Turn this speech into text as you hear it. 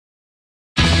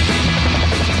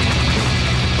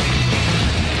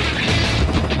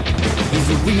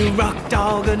a rock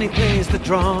dog and he plays the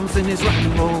drums in his rock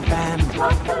and roll band. He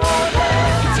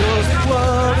tours the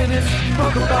world in his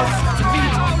polka box to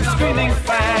meet the screaming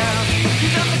fans.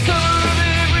 He's on the cover of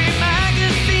every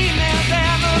magazine there's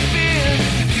ever been.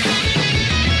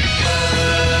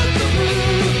 Bookaboo,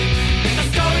 a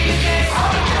story a day.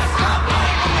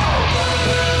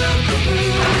 Bookaboo,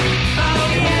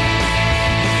 oh yeah.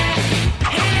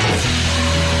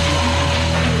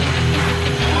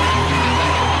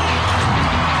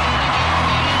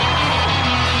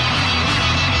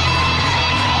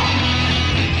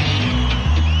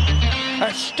 A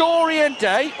story a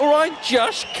day, or I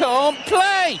just can't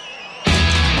play.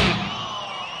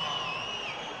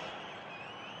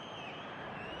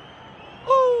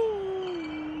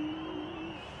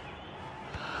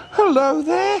 Hello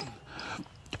there.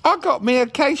 I got me a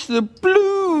case of the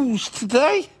blues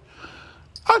today.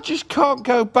 I just can't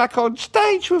go back on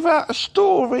stage without a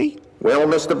story. Will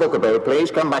Mr. Bookaboo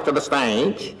please come back to the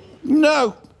stage?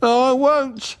 No, I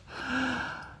won't.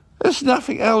 There's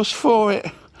nothing else for it.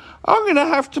 I'm going to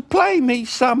have to play me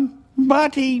some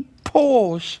Muddy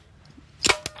Paws.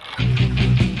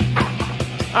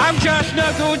 I'm just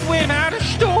no good without a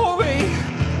story.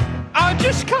 I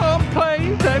just can't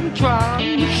play them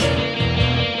drums.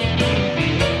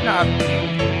 No,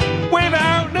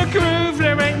 without the groove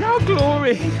there ain't no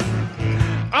glory.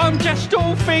 I'm just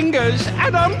all fingers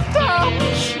and I'm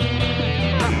thumbs.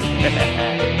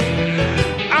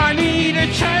 I need a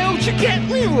tail to get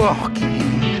me rocking.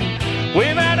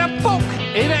 Without a book,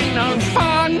 it ain't no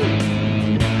fun.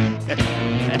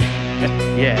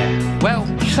 Yeah, well,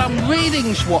 some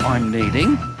reading's what I'm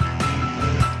needing,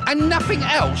 and nothing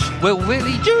else will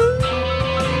really do.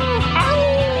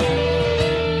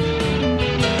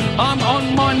 I'm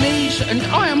on my knees and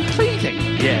I am pleading.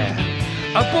 Yeah,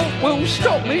 a book will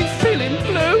stop me feeling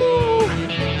blue.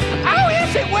 Oh,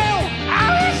 yes it will!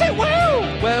 Oh, yes it will!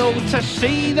 Well, to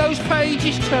see those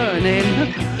pages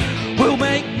turning will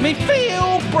make me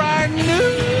feel brand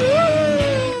new.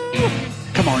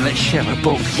 Come on, let's share a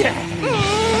book. Yeah.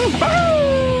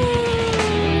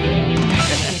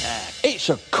 It's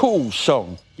a cool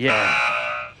song. Yeah.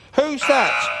 Who's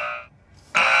that?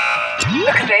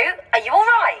 Bookaboo, are you all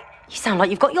right? You sound like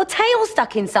you've got your tail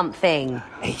stuck in something.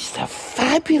 It's the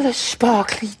fabulous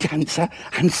sparkly dancer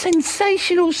and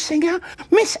sensational singer,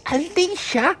 Miss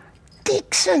Alesha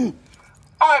Dixon.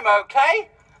 I'm okay.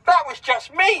 That was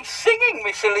just me singing,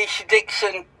 Miss Alesha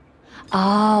Dixon.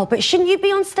 Oh, but shouldn't you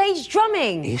be on stage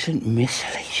drumming? Isn't Miss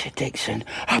Alesha Dixon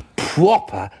a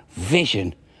proper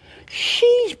vision?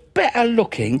 She's better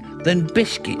looking than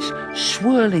biscuits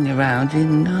swirling around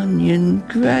in onion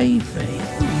gravy.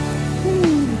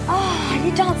 Oh,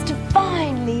 you danced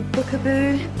divinely,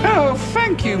 Bookaboo. Oh,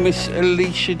 thank you, Miss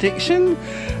Alesha Dixon.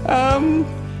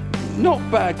 Not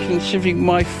bad considering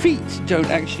my feet don't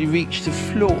actually reach the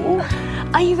floor.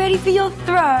 Are you ready for your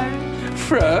throw?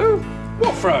 Throw?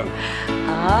 What throw?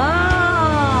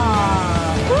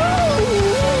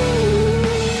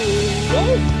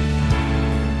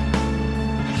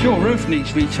 Your roof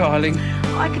needs retiling.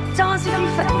 I could dance with you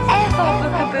forever,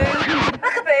 Bookaboo.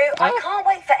 Bookaboo, I can't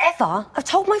wait forever. I've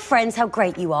told my friends how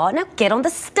great you are. Now get on the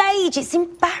stage. It's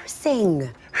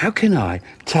embarrassing. How can I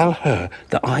tell her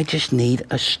that I just need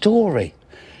a story?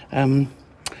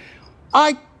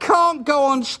 I can't go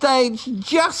on stage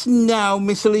just now,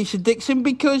 Miss Alesha Dixon,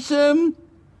 because, I've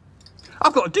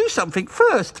got to do something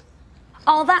first.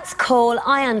 Oh, that's cool.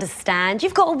 I understand.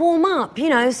 You've got to warm up, you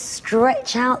know,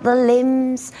 stretch out the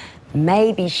limbs,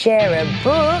 maybe share a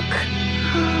book.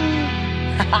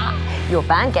 Your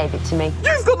band gave it to me.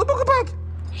 You've got the booker bag.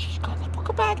 She's got the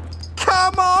booker bag.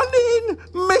 Come on in,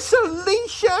 Miss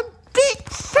Alesha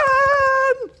Dixon.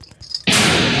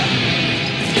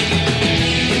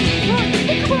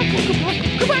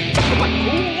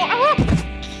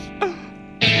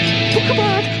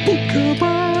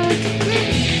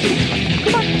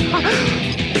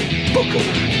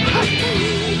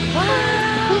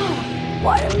 Wow!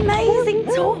 What an amazing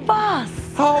tour bus!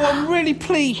 Oh, I'm really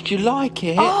pleased you like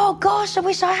it. Oh, gosh, I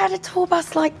wish I had a tour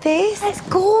bus like this. It's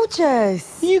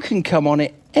gorgeous. You can come on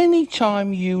it any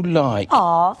time you like.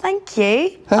 Oh, thank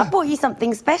you. I bought you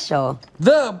something special.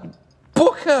 The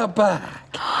booker bag.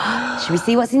 Should we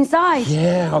see what's inside?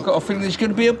 Yeah, I've got a feeling there's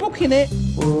going to be a book in it.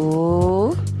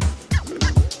 Ooh.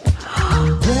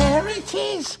 There it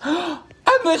is.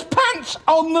 And there's pants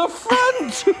on the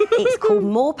front. It's called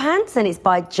More Pants and it's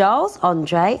by Giles,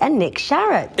 Andre and Nick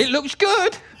Sharratt. It looks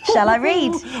good. Shall I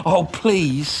read? Oh,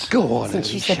 please. Go on,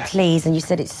 Since you Alesha. said please and you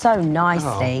said it so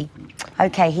nicely. Oh.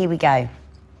 OK, here we go.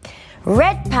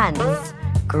 Red pants,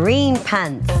 green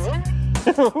pants.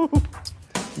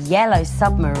 yellow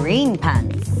submarine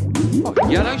pants. Oh,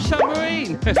 yellow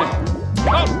submarine.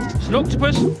 Oh, it's an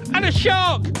octopus and a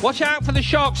shark. Watch out for the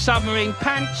shark, submarine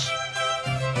pants.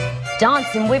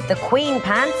 Dancing with the Queen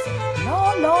pants.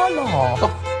 La la la.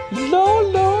 Oh, la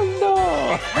la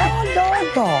la. La la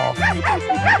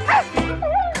la.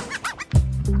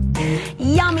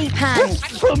 Yummy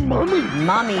pants. For mummy.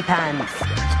 Mummy pants.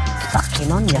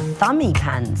 Sucking on your thummy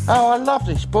pants. Oh, I love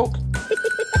this book.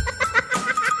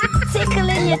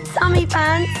 Tickling your tummy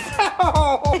pants.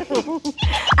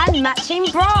 And matching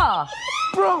bra.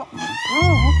 Bra.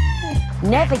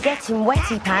 Never getting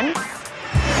wetty pants.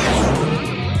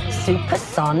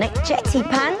 Supersonic jetty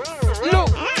pants. Look,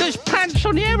 there's pants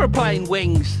on the aeroplane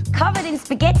wings. Covered in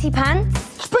spaghetti pants.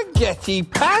 Spaghetti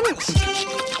pants.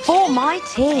 For my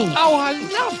tea. Oh, I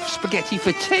love spaghetti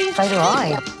for tea. So do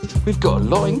I. We've got a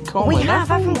lot in common. We have,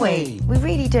 haven't we? We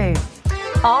really do.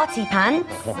 Arty pants.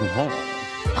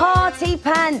 Party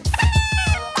pants.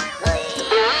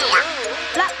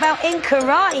 Black belt in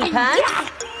karate pants.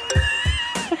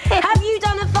 Have you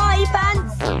done a farty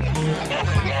pants?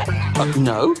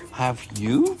 No. Have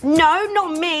you? No,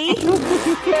 not me.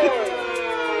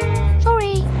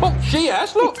 Sorry. Oh, she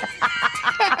has, look.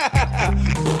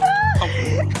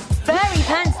 Furry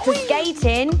pants to skate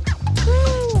in.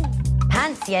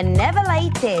 Pants you're never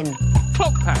late in.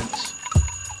 Clock pants.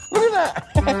 Look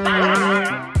at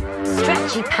that.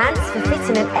 Stretchy pants for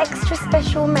fitting an extra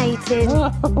special mate in.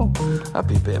 That'd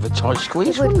be a bit of a tight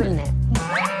squeeze, It would, wouldn't it? wouldn't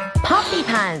it? Puffy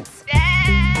pants.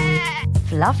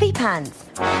 Fluffy pants.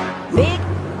 Big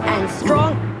and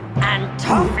strong and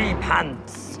toughy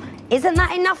pants. Isn't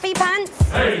that enoughy pants?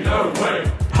 Hey, no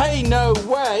way. Hey, no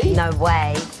way. No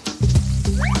way.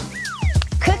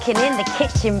 Cooking in the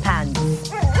kitchen pants.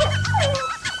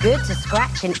 Good to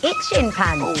scratch and itching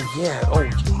pants. Oh, yeah. Oh,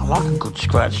 I like a good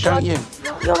scratch, don't you?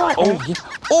 You're right Oh, there. yeah.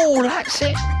 Oh, that's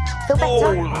it. Feel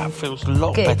better? Oh, that feels a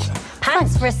lot Good. better.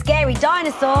 Pants for a scary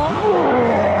dinosaur.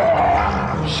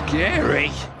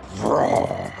 Scary.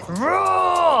 Roar!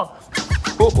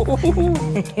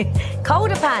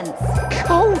 Colder pants.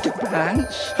 Colder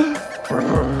pants.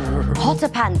 Hotter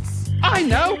pants. I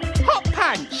know. Hot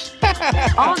pants.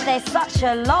 Aren't there such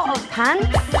a lot of pants?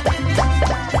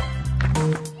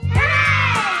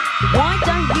 Why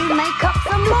don't you make up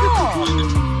some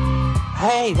more?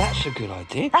 Hey, that's a good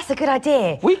idea. That's a good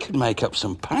idea. We could make up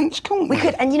some pants, couldn't we? We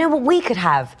could, and you know what we could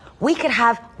have? We could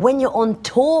have when you're on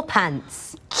tour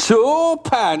pants. Tour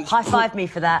pants. High five me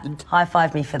for that. High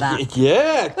five me for that.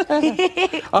 Yeah.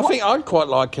 I think I'd quite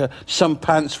like some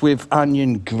pants with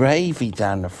onion gravy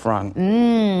down the front.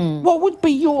 What would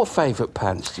be your favourite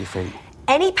pants, do you think?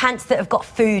 Any pants that have got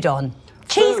food on.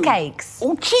 Cheesecakes.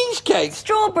 Oh, cheesecakes.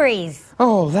 Strawberries.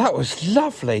 Oh, that was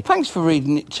lovely. Thanks for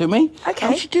reading it to me. Okay.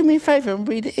 Would you do me a favour and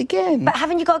read it again? But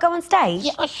haven't you got to go on stage?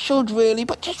 Yeah, I should really,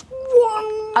 but just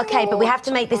one Okay, but we have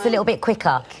to make this a little bit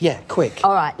quicker. Yeah, quick.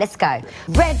 All right, let's go.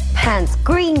 Red pants,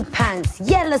 green pants,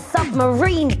 yellow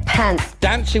submarine pants.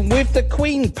 Dancing with the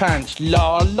Queen pants.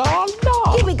 La, la,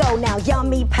 la. Here we go now.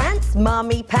 Yummy pants,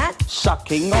 mummy pants,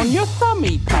 Sucking on your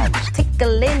thummy pants.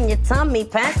 tickling your tummy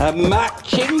pants. A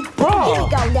matching bra. Here we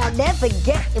go now. Never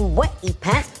getting wetty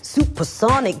pants,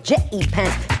 supersonic jetty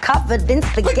pants, covered in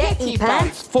spaghetti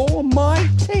pants. for my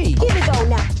tea. Here we go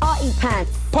now. Party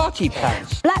pants, Party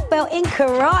pants. black belt in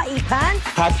karate pants.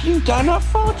 Have you done a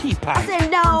farty I pants?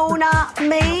 said no, not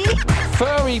me.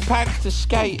 Furry pants to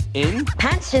skate in.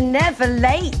 Pants you're never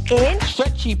late in.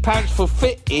 Stretchy pants for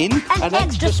fit in. An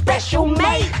extra special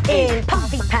mate in.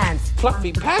 Puffy pants,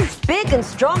 Fluffy pants. big and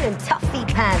strong and toughy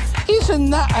pants. Isn't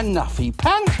that a nuffy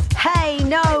pants? Hey,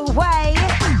 no way.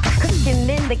 Cooking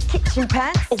in the kitchen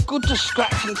pants. Oh, good to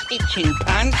scratch and itching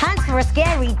pants. Pants for a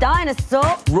scary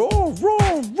dinosaur. Roar,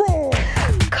 roar, roar.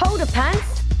 Colder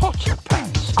pants. Hotter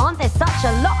pants. Aren't there such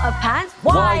a lot of pants?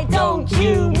 Why don't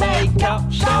you make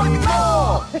up some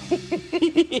more?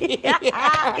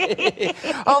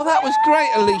 Oh, that was great,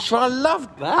 Alesha. I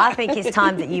loved that. I think it's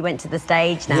time that you went to the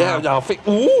stage now. Yeah, I think.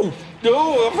 Ooh,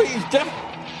 no, I think he's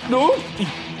no.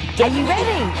 Are you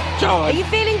ready? John. Are you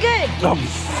feeling good? I'm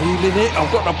feeling it.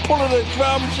 I've got the pull of the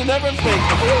drums and everything.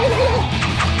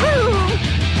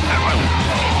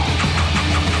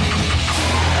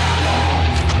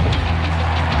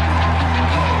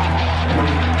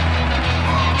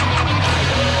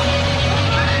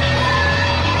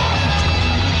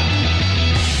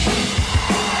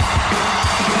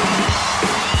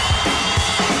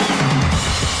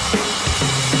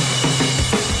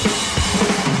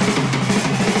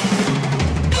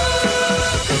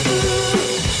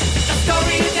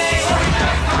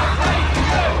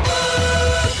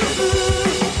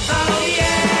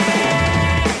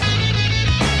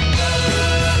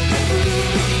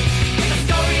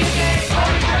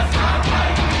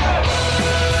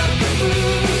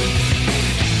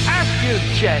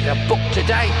 shared a book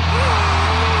today.